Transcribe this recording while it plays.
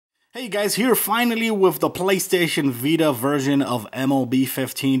Hey guys, here finally with the PlayStation Vita version of MLB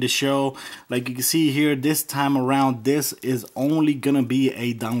 15 to show. Like you can see here, this time around, this is only gonna be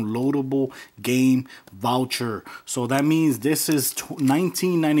a downloadable game voucher. So that means this is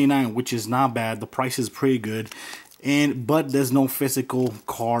 $19.99, which is not bad. The price is pretty good. But there's no physical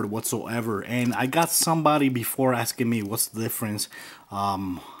card whatsoever. And I got somebody before asking me what's the difference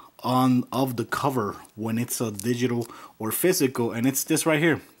of the cover when it's a digital or physical, and it's this right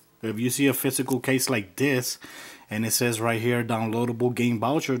here. If you see a physical case like this and it says right here downloadable game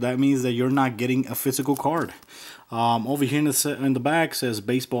voucher, that means that you're not getting a physical card. Over here in the back says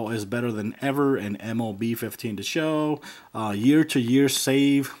baseball is better than ever and MLB 15 to show. Year to year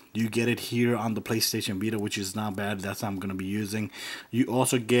save, you get it here on the PlayStation Vita, which is not bad. That's what I'm going to be using. You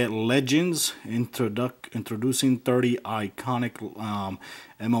also get Legends, introducing 30 iconic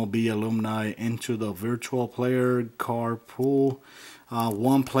MLB alumni into the virtual player card pool.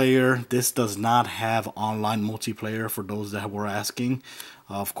 One player. This does not have online multiplayer for those that were asking.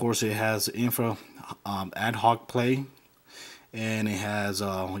 Of course, it has ad hoc play, and it has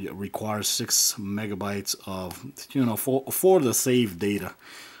it requires 6 megabytes of for the save data.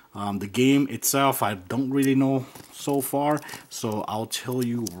 The game itself, I don't really know so far, so I'll tell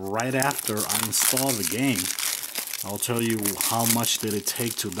you right after I install the game. I'll tell you how much did it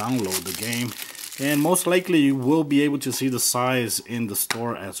take to download the game. And most likely you will be able to see the size in the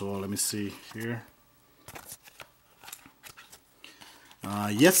store as well. Let me see here.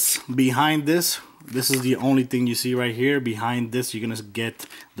 Yes, behind this is the only thing you see right here. Behind this, you're going to get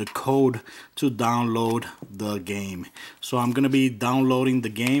the code to download the game. So I'm going to be downloading the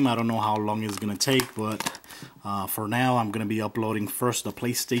game. I don't know how long it's going to take, but for now, I'm going to be uploading first the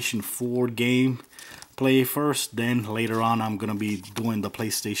PlayStation 4 game play first. Then later on, I'm going to be doing the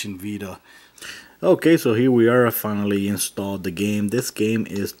PlayStation Vita. Okay, so here we are. I finally installed the game. This game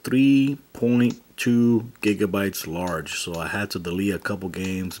is 3.2 gigabytes large, so I had to delete a couple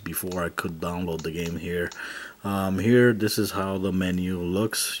games before I could download the game here. Here, this is how the menu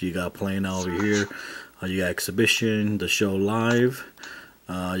looks. You got playing over here. You got exhibition, the show live.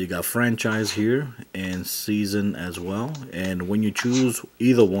 You got franchise here and season as well. And when you choose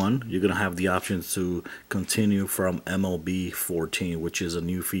either one, you're going to have the options to continue from MLB 14, which is a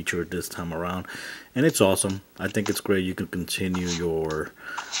new feature this time around. And it's awesome. I think it's great. You can continue your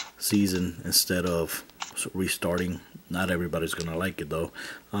season instead of restarting. Not everybody's going to like it though.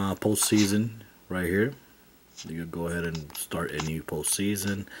 Postseason right here. You can go ahead and start a new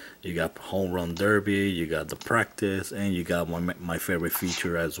postseason. You got home run derby, you got the practice, and you got my favorite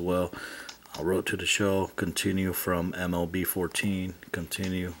feature as well. Road to the show, continue from MLB 14,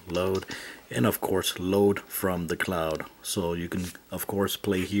 continue, load, and of course load from the cloud. So you can of course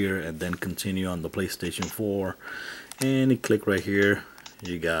play here and then continue on the PlayStation 4. And you click right here,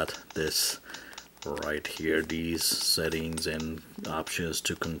 you got this right here, these settings and options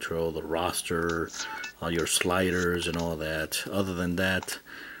to control the roster, your sliders and all that. Other than that,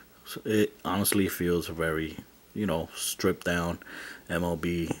 it honestly feels very, stripped down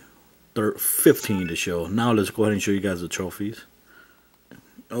MLB 15 to show. Now let's go ahead and show you guys the trophies.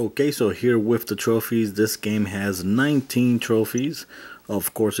 Okay, so here with the trophies, this game has 19 trophies.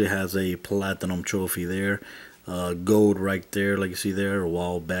 Of course, it has a platinum trophy there. Gold right there, like you see there,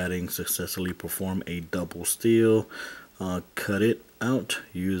 while batting successfully perform a double steal. Cut it out,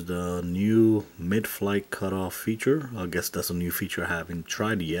 use the new mid-flight cutoff feature. I guess that's a new feature I haven't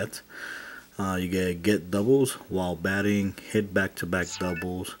tried yet. You get doubles while batting, hit back-to-back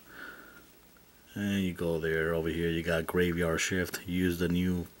doubles, and you go there. Over here you got graveyard shift, use the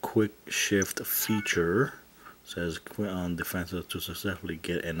new quick shift feature. It says quit on defensive to successfully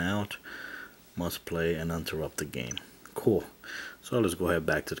get an out, must play and interrupt the game. Cool. So let's go ahead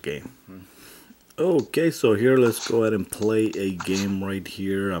back to the game. Okay, so here let's go ahead and play a game right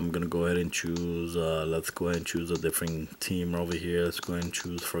here. I'm gonna go ahead and choose let's go ahead and choose a different team over here. Let's go ahead and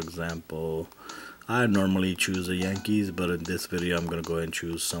choose, for example, I normally choose the Yankees, but in this video I'm gonna go ahead and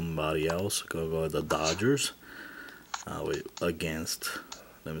choose somebody else. Go with the Dodgers. Against,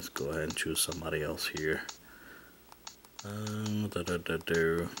 let me go ahead and choose somebody else here.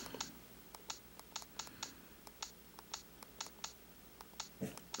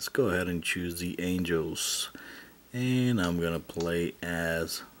 Let's go ahead and choose the Angels, and I'm gonna play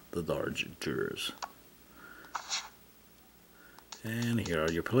as the Dodgers. And here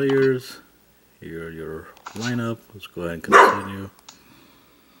are your players. Here are your lineup. Let's go ahead and continue.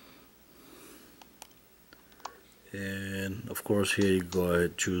 And of course, here you go ahead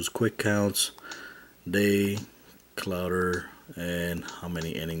and choose quick counts, day, clouder, and how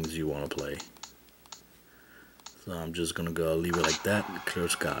many innings you want to play. So I'm just gonna go leave it like that. Clear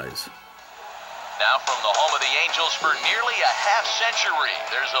skies. Now from the home of the Angels for nearly a half-century,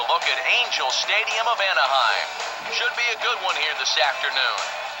 there's a look at Angel Stadium of Anaheim. Should be a good one here this afternoon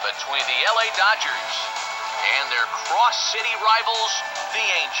between the LA Dodgers and their cross-city rivals, the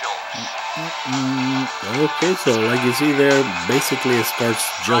Angels. Okay, so like you see there, basically it starts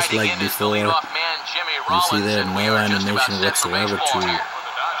just like before. You see there, no animation whatsoever to...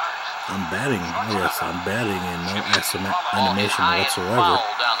 I'm batting. Oh yes, I'm batting and no animation whatsoever.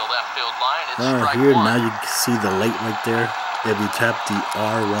 Here now you can see the light right there. If you tap the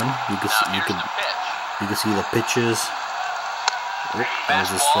R1, you can see the pitches. Oh,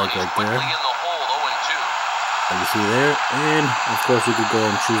 there's a strike right there. Like you see there, and of course you could go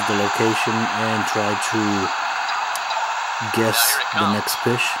and choose the location and try to guess the next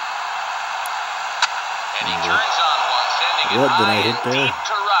pitch. What did I hit there?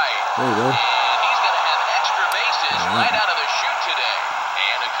 There you go. He's going to have extra bases right out of the chute today.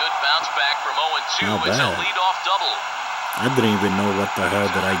 And a good bounce back from 0-2. It's a leadoff double. I didn't even know what the hell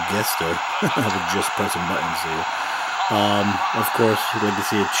that I guessed there. I was just pressing buttons here. Of course, like you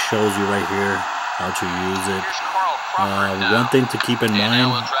see, it shows you right here how to use it. One thing to keep in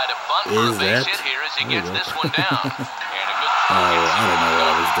mind is that... There you go. I don't know what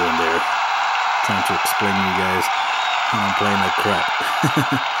I was doing there. Trying to explain to you guys how I'm playing like crap.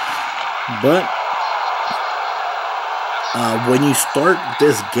 But when you start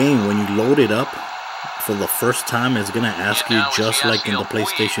this game, when you load it up for the first time, it's gonna ask you, just like in the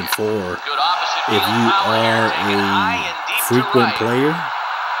PlayStation 4, if you are a frequent player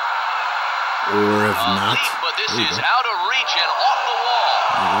or if not. There you go.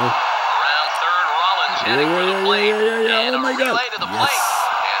 Oh my God! Yes.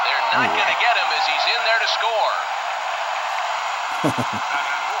 And they're not gonna get him as he's in there to score.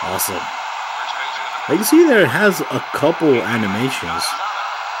 Awesome. Like you see there, it has a couple animations.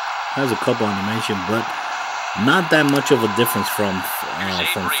 But not that much of a difference from 14.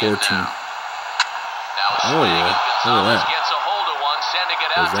 Oh yeah, look at that.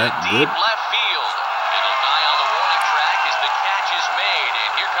 Was that good? Left field. It'll die on the warning track as the catch is made, and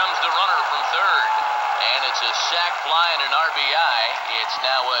here comes the runner from third. And it's a sac fly and an RBI. It's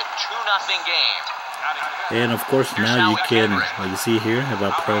now a 2-0 game. And of course now you can, like you see here, if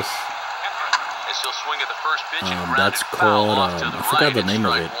I press, that's called, I forgot the name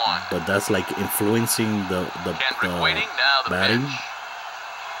of it, but that's like influencing the batting.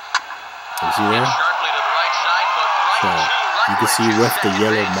 You see there? So you can see with the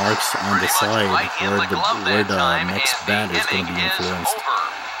yellow marks on the side where the next bat is going to be influenced,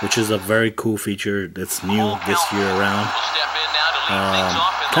 which is a very cool feature that's new this year around.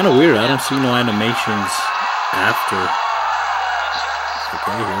 Kind of weird, I don't see no animations after.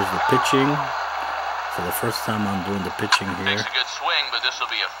 Okay, here's the pitching. For the first time I'm doing the pitching here. Makes a good swing, but this will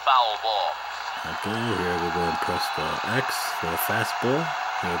be a foul ball. Okay, here we go and press the X for a fastball.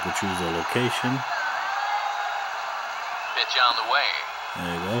 Here we choose a location. Pitch on the way.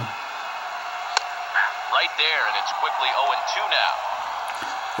 There you go. Right there, and it's quickly 0-2 now.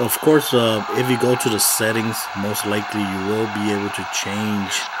 Of course, if you go to the settings, most likely you will be able to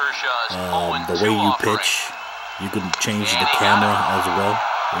change the way you pitch. You can change the camera as well.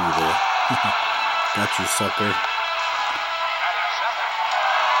 There you go. Got you, sucker.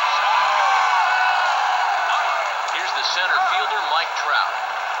 Here's the center fielder, Mike Trout.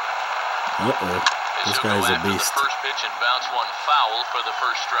 Uh-oh. This guy's a beast. First pitch and bounce one foul for the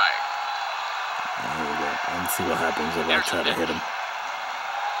first strike. There we go. Let's see what happens if I try to hit him.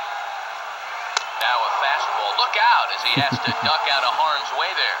 Now a fastball. Look out as he has to duck out of harm's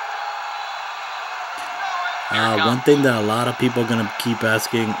way there. One thing that a lot of people are going to keep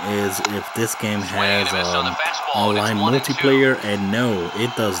asking is if this game has online multiplayer, and no, it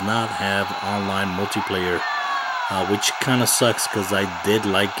does not have online multiplayer, which kind of sucks because I did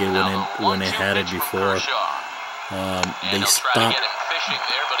like it when it had it before. They stopped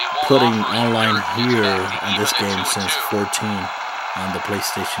putting online here in this game since 14 on the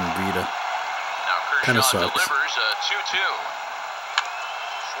PlayStation Vita. Kind of sucks.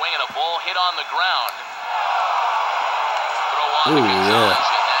 Swinging a ball hit on the ground. Oh yeah.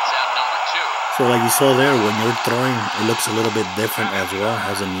 So like you saw there, when you're throwing, it looks a little bit different as well. It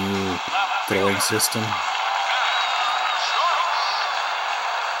has a new throwing system.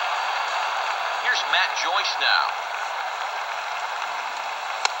 Here's Matt Joyce now.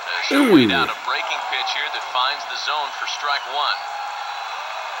 Showing out a breaking pitch here that finds the zone for strike one.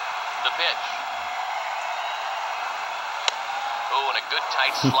 The pitch. Oh, and a good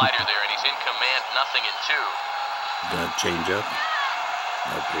tight slider there, and he's in command, 0-2. Got change up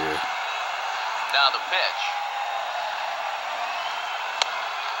here. Now the pitch.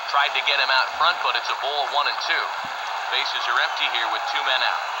 Tried to get him out front, but it's a ball 1-2. Bases are empty here with 2 men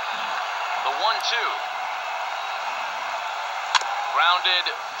out. The 1-2.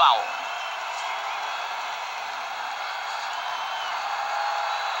 Grounded foul.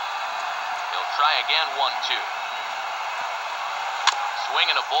 He'll try again, 1-2. Swing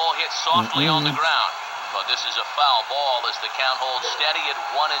and a ball hit softly on the ground. But this is a foul ball as the count holds steady at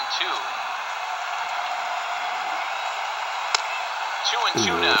 1-2.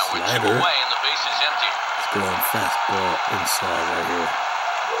 2-2 now with 2 away and the base is empty. Let's go on fastball inside right here.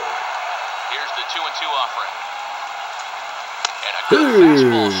 Here's the 2-2 offering. And a good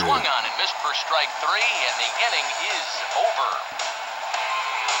fastball swung on and missed for strike 3, and the inning is over.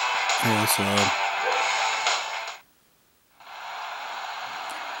 Yeah,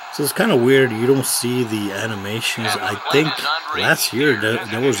 so it's kind of weird. You don't see the animations. I think last year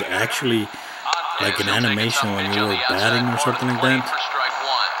there was actually like an animation when you were batting or something like that.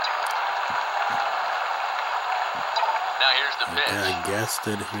 Now here's the pitch. I guessed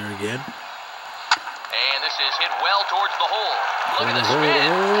it here again. And this is hit well towards the hole. Look at the spin.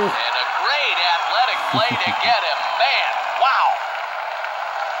 And a great athletic play to get him. Man, wow.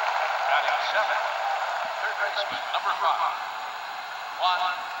 Batting 7th, third baseman, number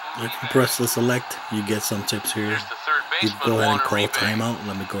 5. If you press the select, you get some tips here. You go ahead and call timeout.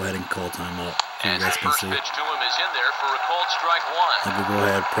 Let me go ahead and call timeout so you guys can see. I can go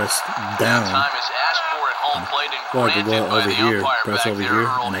ahead and press down. Or I can go over here, press over here,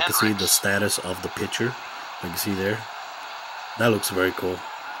 and I can see the status of the pitcher. You can see there. That looks very cool.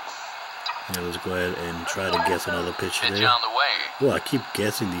 Yeah, let's go ahead and try to guess another pitch there. Oh, I keep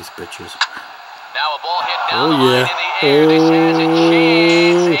guessing these pitches. Now a ball hit down the line in the air. This has a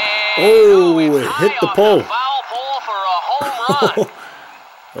chance. It hit the pole. Foul ball for a home run.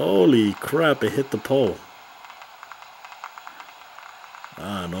 Holy crap, it hit the pole.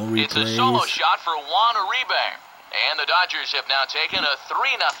 No replays. It's a solo shot for Juan Uribe. And the Dodgers have now taken a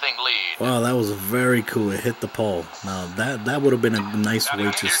 3-0 lead. Wow, that was very cool. It hit the pole. Now, that would have been a nice way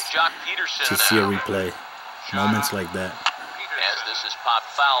to see a replay. Moments like that. As this is popped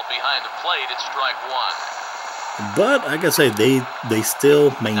foul behind the plate, it's strike 1. But like I say, they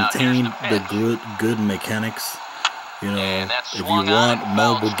still maintain the good mechanics. You know, if you want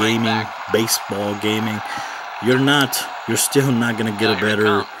mobile gaming, baseball gaming, you're still not gonna get a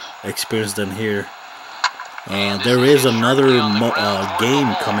better experience than here. There is another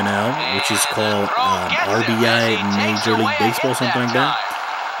game coming out, which is called RBI Major League Baseball, something like that.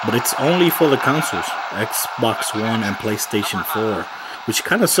 But it's only for the consoles, Xbox One and PlayStation 4, which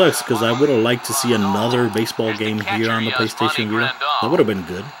kind of sucks because I would have liked to see another baseball game here on the PlayStation Vita. That would have been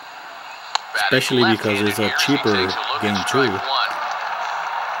good, especially because it's a cheaper game too.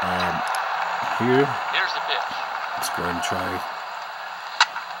 Here, let's go ahead and try.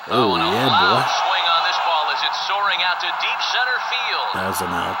 Oh yeah, boy! Swing on this ball as it's soaring out to deep center field. That was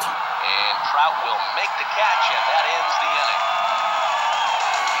an out. And Trout will make the catch, and that ends the inning.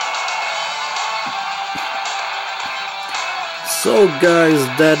 So guys,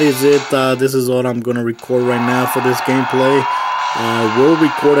 that is it. This is all I'm gonna record right now for this gameplay. We'll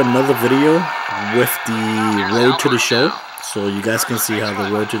record another video with the road to the show, so you guys can see how the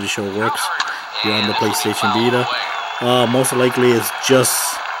road to the show works here on the PlayStation Vita. Most likely it's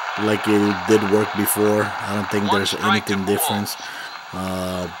just like it did work before. I don't think there's anything different.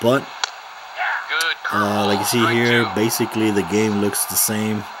 But like you see here, basically the game looks the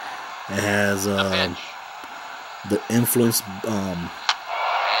same. It has the influence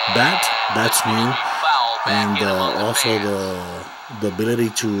bat, that's new, and also the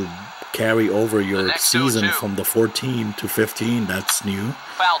ability to carry over your season from the 14 to 15, that's new,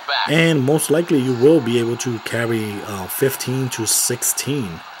 and most likely you will be able to carry 15 to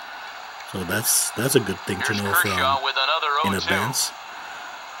 16, so that's a good thing to know in advance.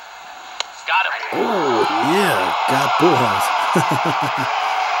 Oh yeah, got Pujols.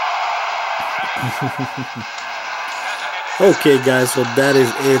 Okay guys, so that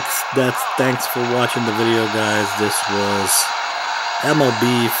is it. Thanks for watching the video, guys. This was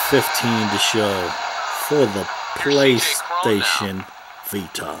MLB 15 the show for the PlayStation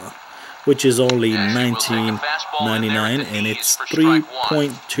Vita, which is only $19.99, and it's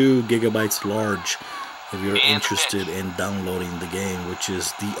 3.2 gigabytes large if you're interested in downloading the game, which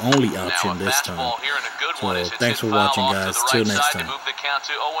is the only option this time. So thanks for watching, guys. Till next time.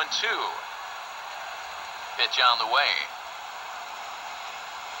 Pitch on the way.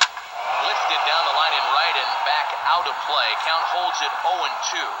 Lifted down the line in right and back out of play. Count holds it 0-2.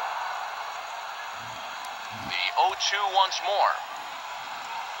 The 0-2 once more.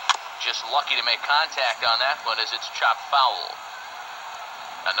 Just lucky to make contact on that one as it's chopped foul.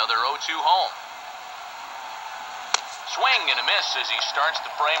 Another 0-2 home. Swing and a miss as he starts the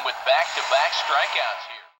frame with back-to-back strikeouts here.